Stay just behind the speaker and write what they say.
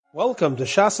Welcome to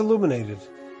Shas Illuminated.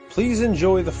 Please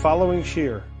enjoy the following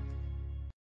shir.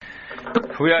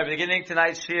 We are beginning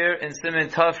tonight's shir in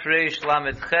Siman Tov Reish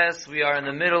Lamed Ches. We are in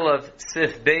the middle of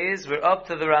Sif Beis. We're up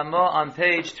to the Ramah on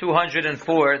page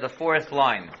 204, the fourth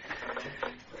line.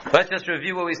 Let's just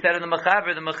review what we said in the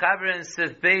Mechaber. The Mechaber in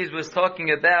Sif Beis was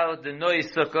talking about the Noi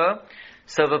Sukkah.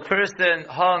 So if a person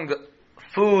hung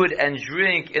food and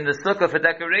drink in the sukkah for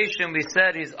decoration, we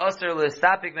said he's asr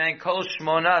l'stapik man kol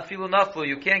shmona filu naflu.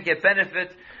 You can't get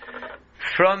benefit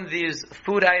from these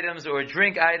food items or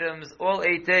drink items all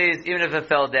 8 days, even if it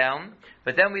fell down.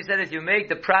 But then we said if you make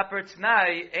the proper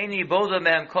t'nai, any boda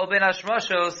mem kol ben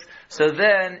hashmashos, so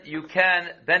then you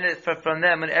can benefit from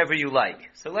them whenever you like.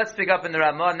 So let's pick up in the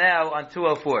Ramah now on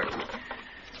 204.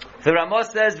 The Ramah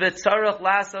says, "V'tzarach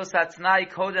lasos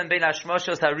hatznai kodem ben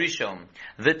hashmashos harishon."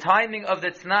 The timing of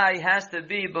the t'nai has to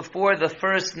be before the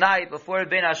first night, before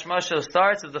ben hashmashos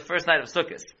starts, of the first night of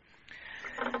Sukkot.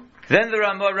 Then the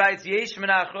Ramah writes, "Yesh min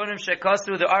ha'achronim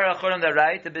shekasu." There are achronim that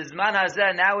write, "The bizman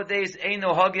hazeh nowadays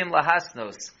eino hagim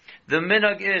lahasnos." The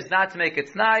minhag is not to make a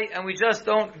t'nai, and we just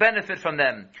don't benefit from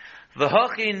them.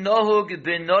 V'hochi nohug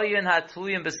b'noyin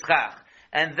hatluyim b'schach.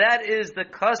 And that is the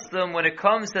custom when it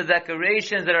comes to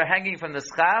decorations that are hanging from the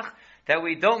schach, that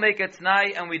we don't make a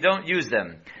t'nai and we don't use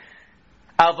them.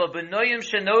 Alva b'noyim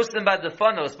shenosim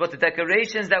b'defanos, but the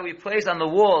decorations that we place on the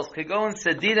walls, kigon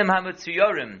sedidim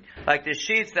hamutzuyorim, like the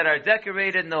sheets that are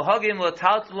decorated, nohagim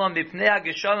l'taltulom b'pnei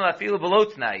ha'gesham afilu below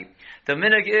t'nai. The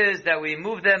minhag is that we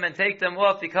move them and take them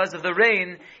off because of the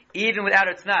rain, even without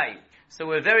a t'nai. So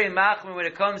we're very machmir when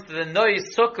it comes to the Noi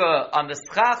Sukkah on the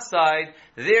Schach side.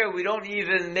 There we don't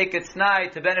even make a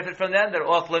t'nai to benefit from them, they're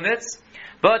off limits.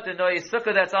 But the Noi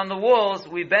Sukkah that's on the walls,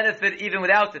 we benefit even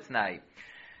without the t'nai.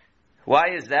 Why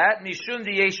is that? Mishum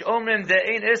di yesh omrim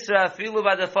de'ein isra afilu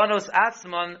b'defanos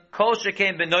atzmon kol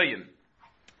shekein b'noyim.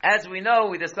 As we know,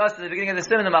 we discussed at the beginning of the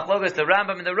Siman, the Machlokas, the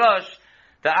Rambam and the Rosh,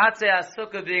 the Atzei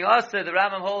HaSukkah being Asr, the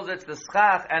Rambam holds it's the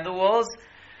Schach and the walls.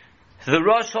 The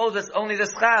Rosh holds it's only the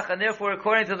Schach, and therefore,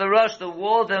 according to the Rosh, the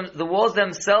walls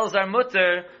themselves are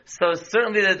mutter, so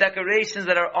certainly the decorations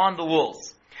that are on the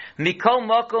walls. Mikol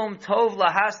makom tov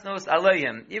lahasnos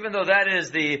alayhim. Even though that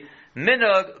is the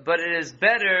minhag, but it is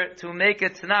better to make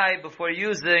it t'nai before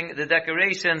using the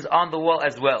decorations on the wall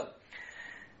as well.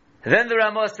 Then the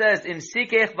Ramah says, Im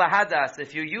sikech b'hadas,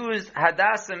 if you use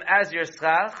hadasim as your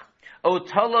schach, O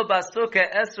tolo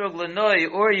basukkah esrog lenoi,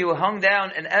 or you hung down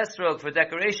an esrog for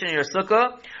decoration in your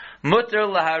sukkah, mutter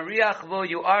lahariach vo,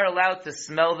 you are allowed to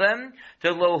smell them,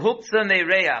 to lo hukza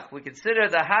meireach. We consider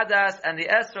the hadas and the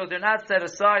esrog, they're not set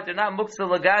aside, they're not mukza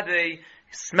lagabe,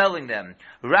 smelling them.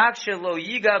 Rak shelo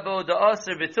yigabo da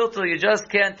aser betiltel, you just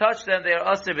can't touch them, they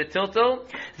are aser betiltel.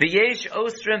 V'yesh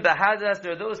ostrim b'hadas,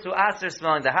 there are those who aser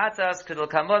smelling the hadas, kedel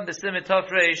kamon b'simin tov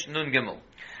reish nun gimel.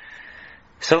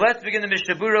 So let's begin the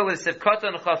Mishabura with Sivkata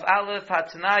and Chaf Aleph,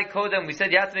 Hatnai Kodem. We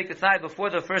said you have to make the Tnai before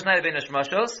the first night of Bein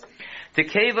Hashmashos. The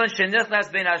Kevan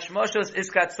Shenichnas Bein Hashmashos is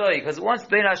Katzoi, because once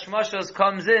Bein Hashmashos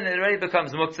comes in, it already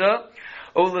becomes Muktzah.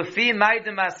 Olefi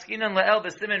Maidim Askinan La'el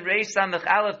B'Simin Reish Samach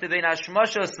Aleph, the Bein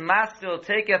Hashmashos Mastil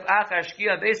Tekef Ach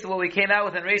Ashkia, based on what we came out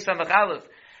with in Reish Samach Aleph,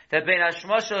 that Bein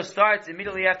Hashmashos starts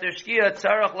immediately after Shkia,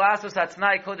 Tzarach Lasos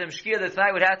Hatnai Kodem Shkia, the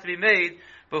Tnai would have to be made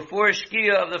before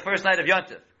Shkia of the first night of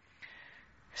Yontif.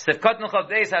 Sefkat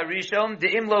Nuchav Beis HaRishon, the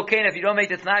Imlo Kain, if you don't make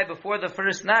the T'nai before the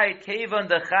first night, Kevan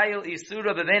the Chayil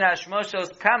Isura B'Bein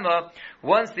Hashmashos Kama,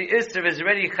 once the Isser is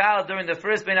already Chal during the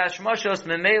first Bein Hashmashos,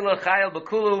 Memela Chayil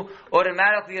B'Kulu,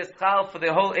 automatically is Chal for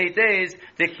the whole 8 days,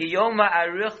 the Kiyoma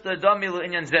Arichta Domilu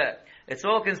Inyan Zeh. It's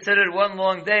all considered one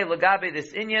long day, Lagabe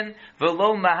this Inyan,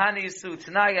 V'lo Mahani Su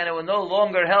T'nai, and it will no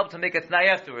longer help to make a T'nai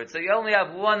afterwards. So you only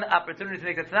have one opportunity to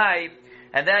make a T'nai,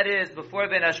 and that is before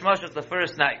Bein Hashmashos, the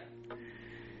first night.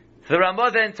 The Ramah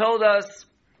then told us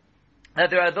that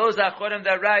there are those achronim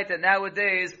that write that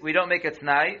nowadays we don't make a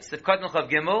t'nai. Sifkat Nuchav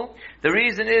Gimel. The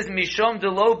reason is Mishom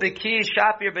Delo Beki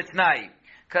Shapir B'Tnai,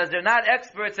 because they're not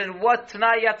experts in what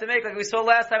t'nai you have to make. Like we saw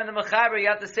last time in the Mechaber, you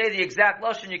have to say the exact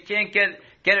lashon. You can't get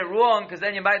it wrong, because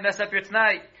then you might mess up your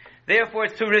t'nai. Therefore,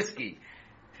 it's too risky.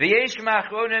 V'yesh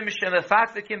ma'achronim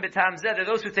shemefaktikim b'tam zeh. There are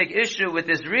those who take issue with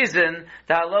this reason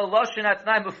that lo lashon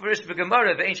atnai b'furish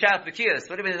b'gemara v'ein shat b'kiyas.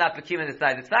 What do you mean they're not b'kiyim in the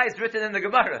t'nai? The t'nai is written in the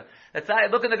Gemara.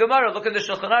 Look in the Gemara, look in the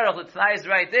Shulchan Aruch. The t'nai is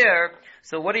right there.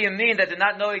 So what do you mean that they're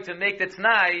not knowing to make the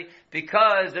t'nai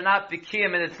because they're not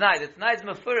b'kiyim in the t'nai? The t'nai is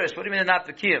mefurish. What do you mean they're not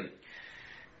b'kiyim?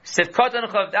 Sifkat and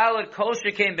Chavdalad kol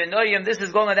shekein b'noyim. This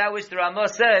is going on that which the Ramah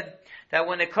said, that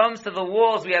when it comes to the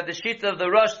walls, we have the sheet of the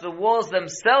Rosh, the walls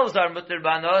themselves are mutter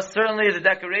b'anos, certainly the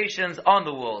decorations on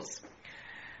the walls.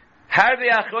 Harbi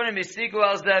Achronim Yisiku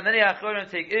al Zeh. Many Achronim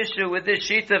take issue with this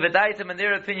shita. V'daitim, and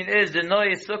their opinion is the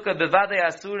Noi Sukkah bevadei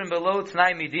asurim below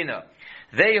Tnai Medina.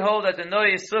 They hold that the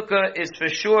Noi Sukkah is for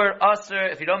sure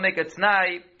asur if you don't make a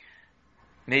Tnai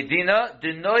Medina.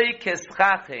 The Noi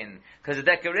Keschachin, because the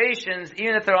decorations,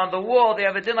 even if they're on the wall, they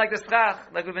have a din like the schach,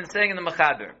 like we've been saying in the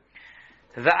Mechaber.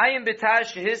 V'ayim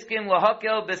b'tash shehiskim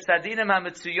lahakel b'sadinim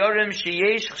hametzuyorim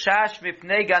sheyesh chash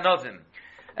mipnei ganovim.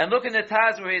 And look in the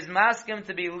Taz where he's masking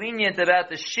to be lenient about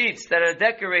the sheets that are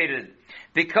decorated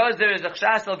because there is a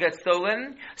chshas will get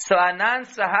stolen. So anan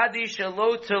sahadi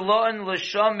shelo teloan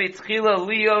l'sham mitchila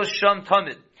leo sham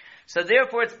tamid. So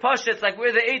therefore it's pashut, like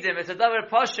we're the Eidim. It's a davar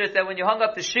pashut that when you hung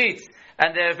up the sheets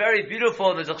and they're very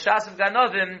beautiful, there's a chshas of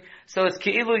ganovim, so it's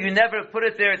keilu you never put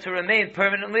it there to remain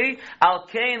permanently. Al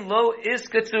kain lo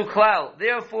iskatzu klal.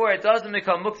 Therefore it doesn't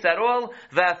become muktzah at all.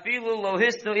 Va'afilu lo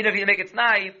hisnu, even if you make it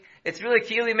tnai, it's really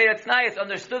kili made at tnai. It's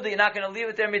understood that you're not going to leave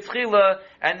it there mitchila,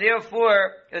 and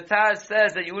therefore the Taz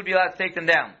says that you would be allowed to take them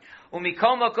down.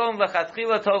 Umikom makom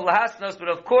lachatchila tov lahasnos, but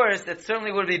of course it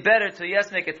certainly would be better to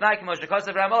yes make it tnai k'moshe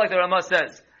kasav Ramah, like the Ramah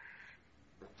says.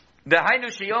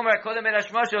 Behainu sheyomer kodem ben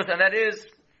hashmashos, and that is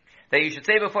that you should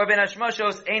say before ben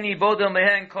hashmashos eni bodel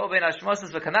mehen kol ben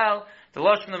hashmashos v'kanal. The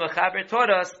Lashon of the Mechaber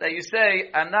taught us that you say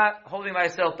I'm not holding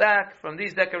myself back from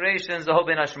these decorations the whole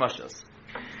ben hashmashos.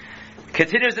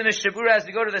 Continues in the Shabura as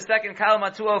we go to the second column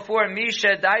on 204.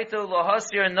 Misha daito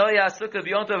lohasir noya sukkah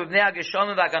b'yontov b'nei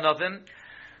hageshamim v'aganovim.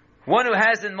 One who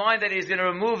has in mind that he's going to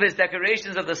remove his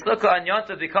decorations of the sukkah on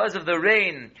Yontav because of the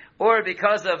rain or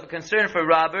because of concern for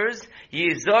robbers,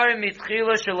 yizar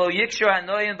mitchila shelo yikshur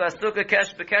hanoyim b'sukkah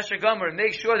kesh b'kesher gomer.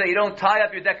 Make sure that you don't tie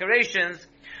up your decorations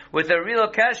with a real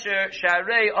kesher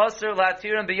sharei aser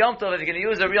latirim b'yomtov. If you're going to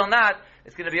use a real knot,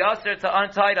 it's going to be aser to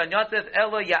untie it on Yontav.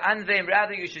 Elo ya'anveim.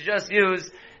 Rather, you should just use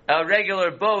a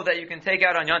regular bow that you can take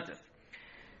out on Yontav.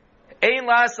 Ein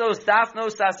laso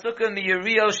stafnos sasukkah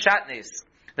miyirio shatnes.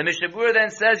 The Mishabur then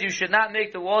says you should not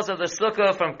make the walls of the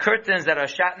sukkah from curtains that are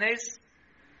shatnes.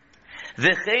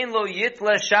 V'chein lo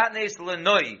yitla shatnes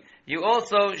lenoi. You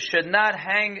also should not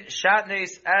hang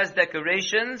shatnes as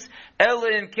decorations. Ela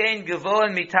im kain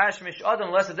gavoan mitash mishadam,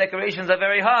 unless the decorations are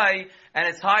very high and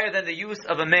it's higher than the use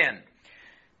of a man.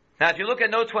 Now, if you look at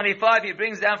note 25, he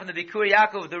brings down from the Bikur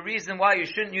Yaakov the reason why you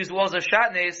shouldn't use walls of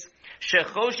shatnes.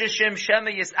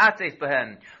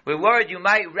 We're worried you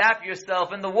might wrap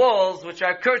yourself in the walls, which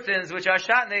are curtains, which are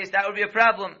shatnes. That would be a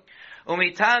problem.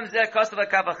 If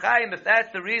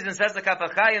that's the reason, says the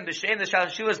Kapachayim, b'shem the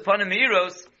shalshuas ponim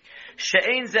miros,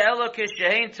 she'ein ze'elo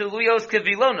kishe'ein tuluyos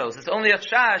kevilonos. It's only a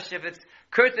chash if it's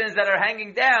curtains that are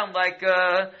hanging down like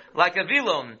a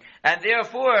vilon, and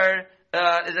therefore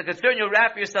is a concern you'll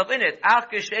wrap yourself in it.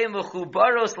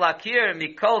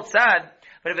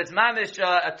 But if it's mamish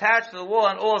attached to the wall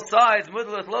on all sides,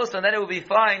 then it will be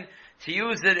fine to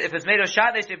use it if it's made of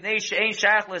shatnes,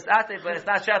 but it's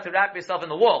not shat to wrap yourself in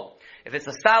the wall. If it's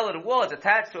a solid wall, it's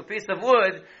attached to a piece of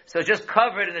wood, so just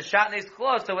cover it in a shatnes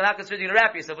cloth, so we're not considering to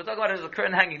wrap yourself. We're talking about it as a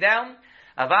curtain hanging down.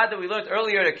 Avada, we learned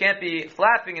earlier, it can't be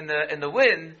flapping in the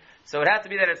wind, so it has to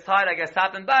be that it's tied, I guess,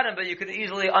 top and bottom, but you could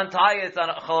easily untie it on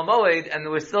a Chol Hamoed, and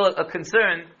there was still a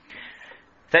concern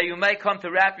that you might come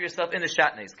to wrap yourself in the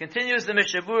shatnes. Continues the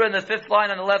Mishabura in the fifth line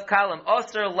on the left column.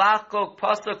 Oser lachkok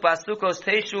pasuk basukos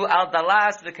teshu al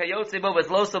dalas v'kayotze bo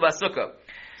v'zloso basukah.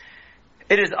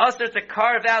 It is oser to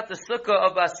carve out the sukkah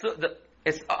of basukah.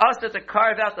 It's oser to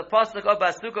carve out the pasuk of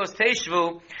basukos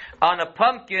teshu on a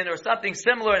pumpkin or something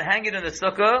similar and hang it in the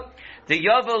sukkah. The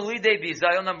yavo lidei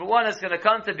bizayom. Number one, it's going to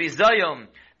come to bizayom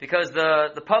because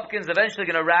the pumpkin's eventually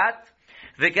going to rot.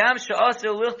 V'gam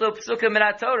she'asir lichto psukim min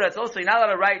haTorah. It's also, you're not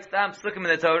allowed to write stam psukim in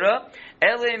the Torah.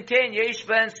 Elim kain yesh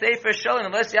ben sefer shalom,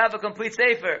 unless you have a complete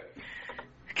sefer.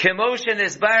 Kemoshen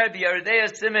isbar b'yardei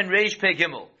simin reish pe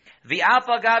gimel.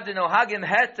 V'afa gav denohagim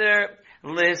heter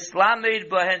lislamed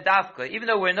b'hen dafka. Even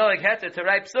though we're knowing heter to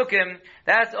write psukim,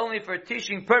 that's only for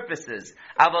teaching purposes.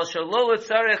 Aval shelo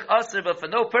l'tzarech asir, but for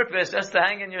no purpose, just to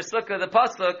hang in your sukkah the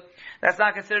pasuk, that's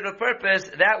not considered a purpose,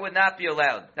 that would not be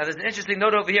allowed. Now there's an interesting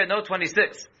note over here, note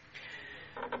 26.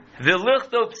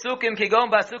 V'lichto psukim kigon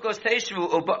basukos teishvu,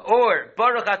 or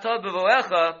baruch atov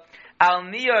b'voecha, al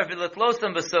niyar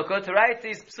v'litlosam b'sukkah, to write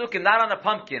these psukim not on a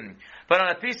pumpkin, but on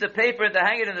a piece of paper to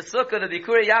hang it in the sukkah. The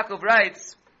Bikur Yaakov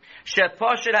writes,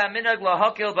 she'poshet ha'minag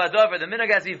lahakil badavar, the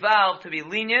minhag has evolved to be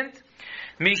lenient,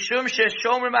 Mishum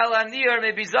sheshomrim al aniyar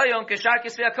mebizayon keshar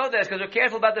kisvei hakodesh, because we're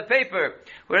careful about the paper.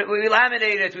 We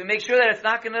laminate it. We make sure that it's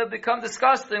not going to become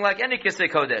disgusting like any kisvei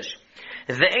kodesh.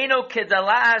 Ve'eno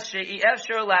kedalas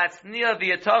she'efshar latzniya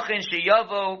v'yatochin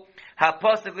sheyavo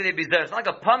hapasuk l'bizayon. It's not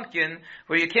like a pumpkin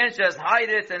where you can't just hide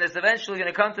it and it's eventually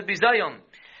going to come to bizayon.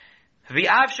 So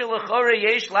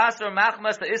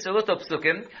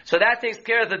that takes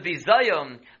care of the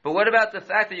bizayom. But what about the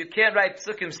fact that you can't write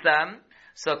psukim stam?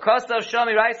 So Kostav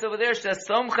Shami writes over there,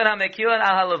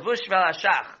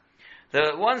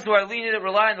 the ones who are lenient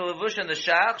rely on the levush and the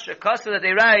shach, Kostav that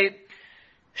they write,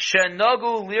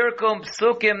 Shenogu lirkum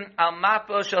psukim al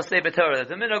mapo shel sefer Torah.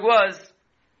 The minhag was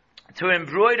to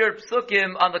embroider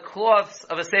psukim on the cloths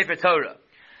of a sefer Torah.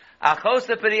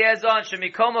 Achosa periezon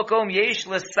shemikomokom yesh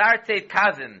lesarte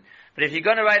kavim. But if you're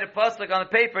going to write a pasuk on the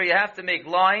paper, you have to make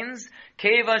lines.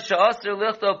 Kevan she'aser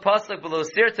lichto pasuk below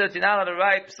sirtut. You're not allowed to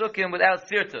write psukim without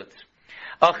sirtut.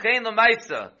 Achein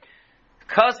l'maisa.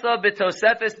 Kasa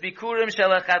b'tosefes bikurim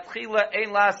shelachatchila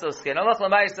ein lasos ken. Allah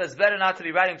l'maisa, it's better not to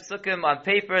be writing psukim on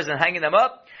papers and hanging them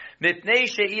up. Mipnei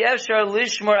she'efshar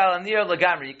lishmor al anir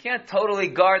lagamri. You can't totally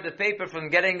guard the paper from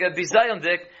getting a bizayon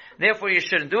dik. Therefore, you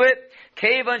shouldn't do it.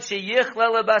 Kevan she'yichla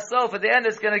lebasof. At the end,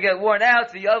 it's going to get worn out.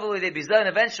 The yavuli de bizayon.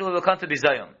 Eventually, we'll come to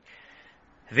bizayon.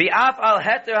 V'af al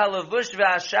heter halavush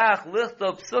v'ashach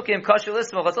lichto psukim kasher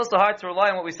lismach. It's also hard to rely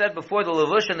on what we said before, the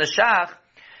lavush and the shach.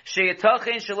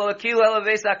 She'yitachin shelo akilu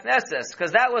elaveis hakneses.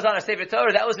 Because that was on a sefer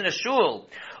Torah. That was in a shul.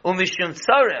 Umishum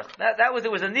tzarech.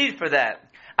 There was a need for that.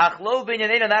 Ach lo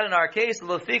binyanena, not in our case.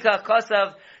 L'fikach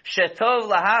kasav shetov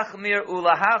lahachmir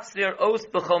ulahachsir os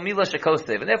b'chol mila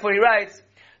shekosev. And therefore he writes,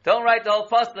 don't write the whole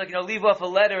pasuk, leave off a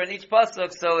letter in each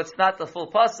pasuk, so it's not the full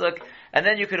pasuk, and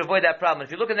then you could avoid that problem.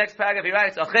 If you look at the next paragraph, he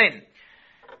writes, Achin,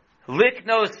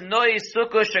 liknos noi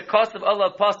sukkah shekosev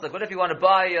Allah pasuk. What if you want to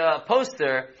buy a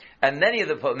poster, and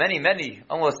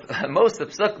most of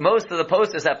the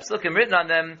posters have psukim written on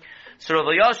them? So Rav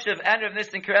Yoshev and Rav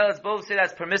Nissen Karelitz both say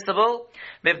that's permissible.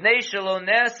 Mivnei shelo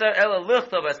neser ela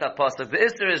lichtov es pasuk. The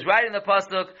Isser is writing the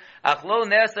pasuk, ach lo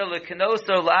neser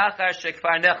leknosor la'achar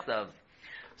shekfar nechtav.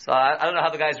 So I don't know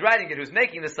how the guy's writing it, who's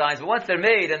making the signs, but once they're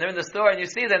made and they're in the store and you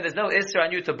see them, there's no Isser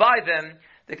on you to buy them.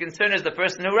 The concern is the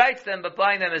person who writes them, but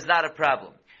buying them is not a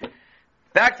problem.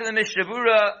 Back to the Mishnah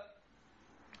Berurah.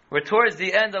 We're towards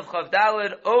the end of Chav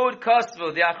Daled. Od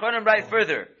Kosvu. The Achronim write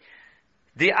further.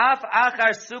 The af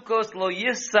achar sukkos lo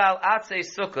yisal atzei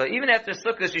sukkah. Even after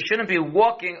sukkahs, you shouldn't be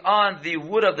walking on the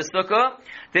wood of the sukkah.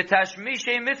 The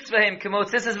tashmishe mitzvahim kemo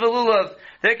tzitzis v'lulav.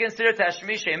 They're considered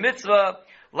tashmishe mitzvah,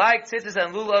 like tzitzis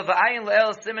and lulav. V'ayin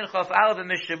le'el simin chaf al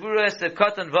v'mishnah berurah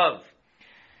sevkat and vav.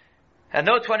 And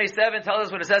note 27 tells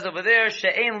us what it says over there.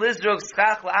 She'ein lizdrog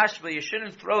schach la'ashba. You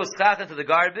shouldn't throw schach into the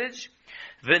garbage.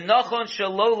 V'nochon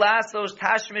shelo lasos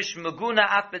tashmish maguna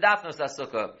af bedafnos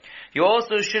sukkah. You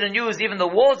also shouldn't use even the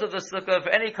walls of the sukkah for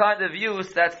any kind of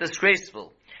use that's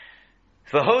disgraceful.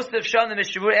 For host of Sham, the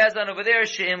Mishnah Berurah adds on over there,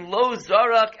 she'im lo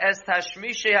zarak es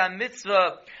tashmishe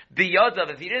ha-mitzvah biyadav.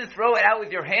 If you didn't throw it out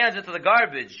with your hands into the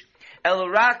garbage,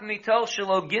 elorak mitol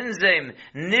shelo ginzem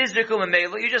nizrikum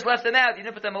amela, you just left them out, you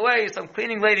didn't put them away, some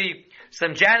cleaning lady,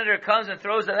 some janitor comes and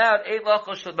throws them out, eight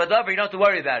lachos shel badavar, you don't have to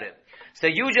worry about it. So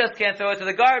you just can't throw it to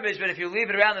the garbage, but if you leave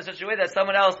it around in such a way that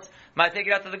someone else might take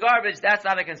it out to the garbage, that's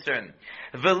not a concern.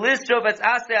 To burn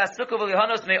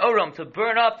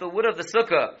up the wood of the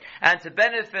sukkah and to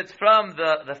benefit from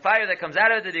the fire that comes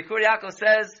out of it, the Dikur Yaakov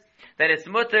says that it's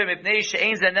mutter mipnei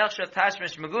she'ein ze nechshav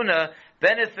tashmish maguna,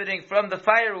 benefiting from the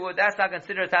firewood, that's not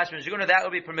considered tashmish maguna, that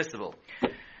would be permissible.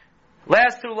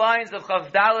 Last two lines of Chav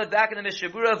Daled back in the Mishnah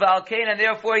Berurah, V'alkein, and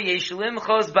therefore yesh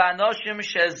limchos ba'anoshim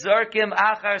shezorkim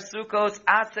achar sukkos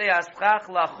atzei aschach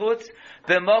lachutz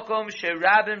b'mokom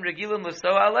sherabim regilim l'so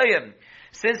alayim.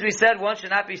 Since we said one should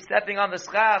not be stepping on the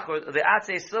schach or the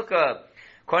atzei sukkah,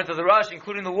 according to the Rosh,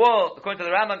 including the wall, according to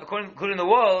the Rambam, including the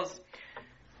walls,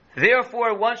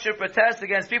 therefore one should protest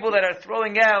against people that are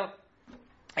throwing out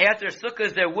after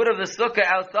sukkahs their wood of the sukkah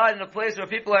outside in a place where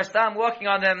people are stam walking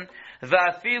on them.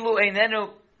 Va'afilu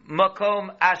einenu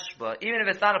makom ashba. Even if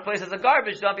it's not a place that's a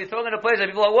garbage dump, you throw it in a place where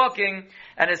people are walking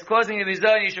and it's causing a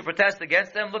bizarre, you should protest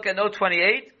against them. Look at note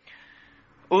 28.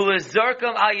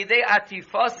 Ulezorkum al yidei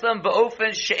atifasam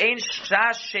ba'ofen she'ein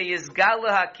shash she'yizgala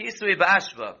ha'kisui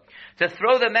ba'ashba. To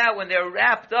throw them out when they're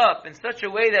wrapped up in such a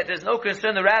way that there's no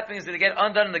concern the wrapping is going to get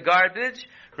undone in the garbage.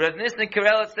 Rav Nissen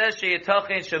Karelitz says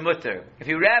she'yitachin she'mutter. If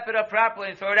you wrap it up properly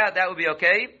and throw it out, that would be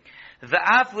okay. The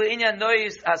afle inyan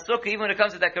nois asukah, even when it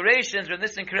comes to decorations, Rav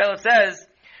Nissen Karelitz says,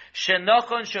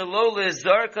 "Shenochon shelo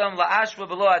lezarkam laashva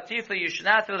below atifa." You should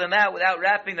not throw them out without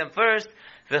wrapping them first.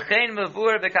 V'chein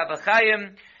mavur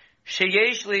bekavachayim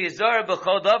sheyesh liyizar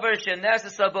b'chol davar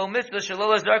shenesasa bo mitzvah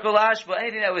shelo lezarko laashva.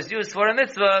 Anything that was used for a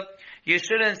mitzvah, you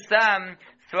shouldn't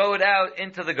throw it out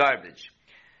into the garbage.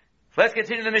 Let's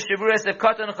continue the Mishnah Berurah of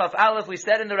Katan Chaf Aleph. We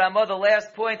said in the Ramah the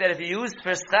last point that if you use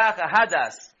for schach a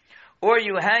hadas, or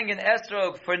you hang an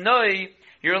esrog for noi,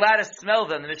 you're allowed to smell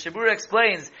them. The Mishnah Berurah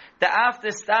explains that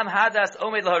after stam hadas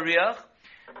omed lahariach.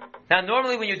 Now,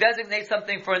 normally when you designate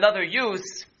something for another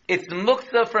use, it's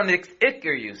mukta from its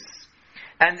ikr use.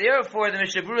 And therefore, the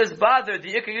Mishnah Berurah is bothered.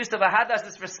 The ikr use of a hadas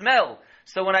is for smell.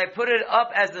 So when I put it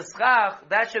up as the schach,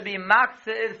 that should be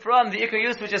maktzid from the ikr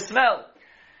use, which is smell.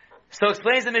 So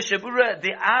explains the Mishnah Berurah,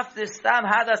 the after stam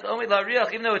hadas omid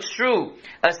lariach, even though it's true,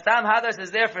 a stam hadas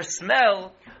is there for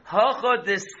smell, hachod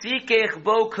desikech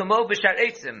bo kamo b'shar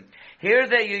eitzim. Here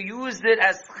that you used it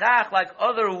as schach like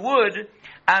other wood,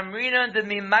 amrinan de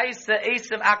mimaisa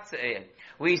eitzim aktzeh.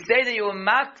 We say that you will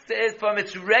maktzid from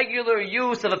its regular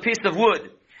use of a piece of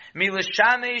wood.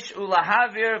 Milashamish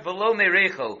ulahavir velo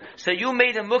merecho. So you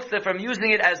made a muktzah from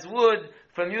using it as wood,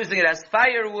 from using it as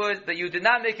firewood, but you did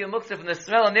not make a muktzah from the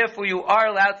smell, and therefore you are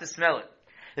allowed to smell it.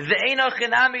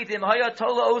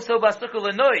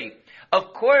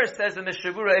 Of course, says the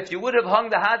Mishnah Berurah, if you would have hung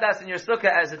the hadas in your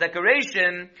sukkah as a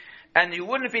decoration, and you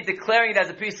wouldn't be declaring it as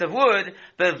a piece of wood,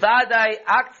 bevadai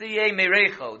aktsiye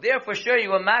merecho. Therefore, sure,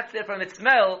 you will max it from its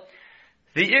smell.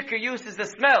 The ikr use is the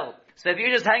smell. So if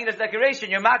you're just hanging it as decoration,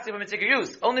 you're maxing from its ikr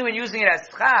use. Only when using it as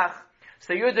schach,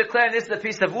 so you're declaring this is a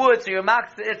piece of wood, so you're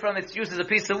maxing it from its use as a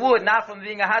piece of wood, not from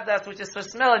being a hadas, which is for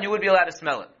smell, and you would be allowed to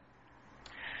smell it.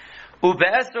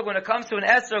 Ube'esrog, when it comes to an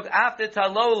esrog after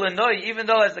talo lenoi, even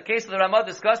though as the case of the Ramah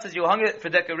discusses, you hung it for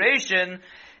decoration,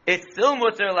 it's still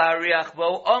mutter la'ariach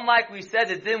bo, unlike we said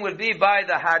the din would be by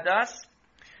the hadas.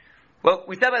 Well,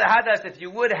 we said by the hadas, if you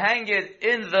would hang it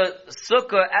in the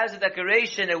sukkah as a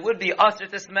decoration, it would be usher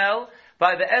to smell.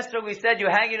 By the esrog, we said you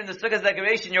hang it in the sukkah as a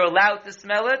decoration, you're allowed to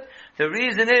smell it. The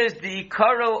reason is, the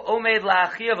ikaro omed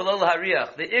la'achiyah v'lo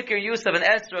la'ariach. The ikar use of an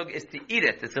esrog is to eat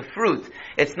it. It's a fruit.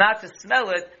 It's not to smell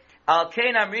it.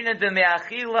 Again,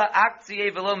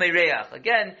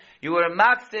 you were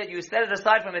maxed it, you set it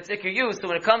aside from its ikar use, so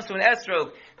when it comes to an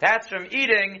esrog, that's from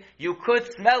eating, you could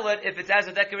smell it if it's as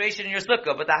a decoration in your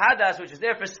sukkah. But the hadas, which is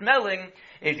there for smelling,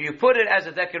 if you put it as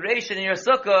a decoration in your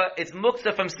sukkah, it's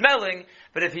muktzah from smelling,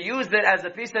 but if you used it as a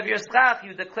piece of your schach,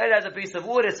 you declare it as a piece of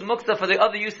wood, it's muktzah for the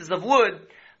other uses of wood,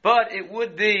 but it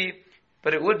would be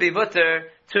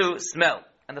mutter to smell.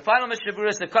 And the final Mishnah Berurah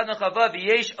is the Kadna Chavav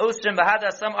Yesh Osrim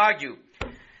B'Hadas. Some argue.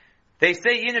 They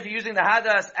say even if you're using the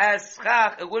hadas as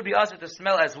schach, it would be also to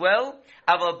smell as well.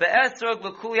 Aval be'esrog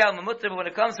l'kuliyal memutter. But when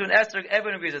it comes to an esrog,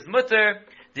 everyone agrees it's mutter.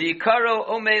 The ikaro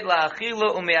omed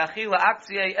la'achila ume'achila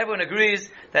aktziyeh. Everyone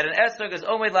agrees that an esrog is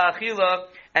omed la'achila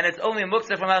and it's only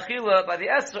muktzah from achila. By the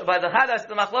hadas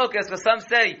the machlokas, because some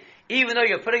say even though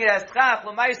you're putting it as schach,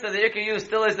 l'maisa the ikar use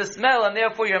still is the smell, and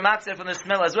therefore you're maktzah from the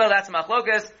smell as well. That's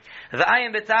machlokas. The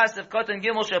ayin b'taz of kotan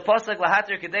gimel she'posek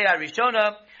lahater kedei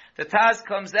harishona. The taz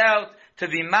comes out to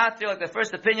be matir, like the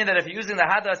first opinion, that if you're using the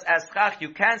hadas as schach, you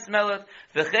can smell it.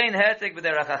 V'chein hetek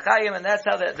b'derech hachayim, and that's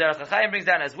how the derech hachayim brings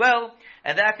down as well.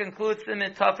 And that concludes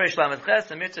Siman Tafresh Lamed Ches.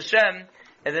 And Mirz Hashem,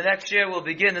 and the next year we'll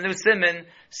begin the new Siman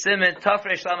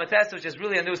Tafresh Lamed Ches, which is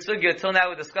really a new sugya. Till now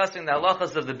we're discussing the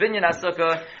halachas of the binyan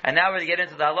HaSukkah, and now we're going to get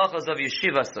into the halachas of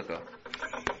Yeshiva Sukkah.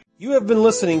 You have been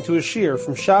listening to a shiur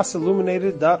from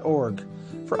shasilluminated.org.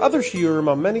 For other shiurim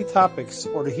on many topics,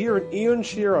 or to hear an Iyun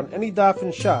shiur on any daf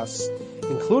in Shas,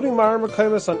 including Ma'ar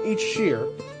Mekaymas on each shiur,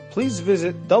 please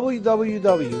visit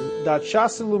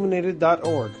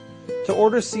www.shasilluminated.org. To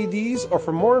order CDs or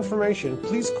for more information,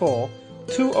 please call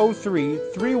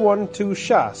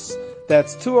 203-312-SHAS.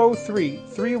 That's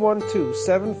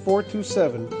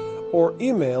 203-312-7427, or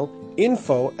email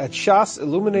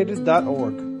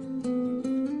info@shasilluminated.org.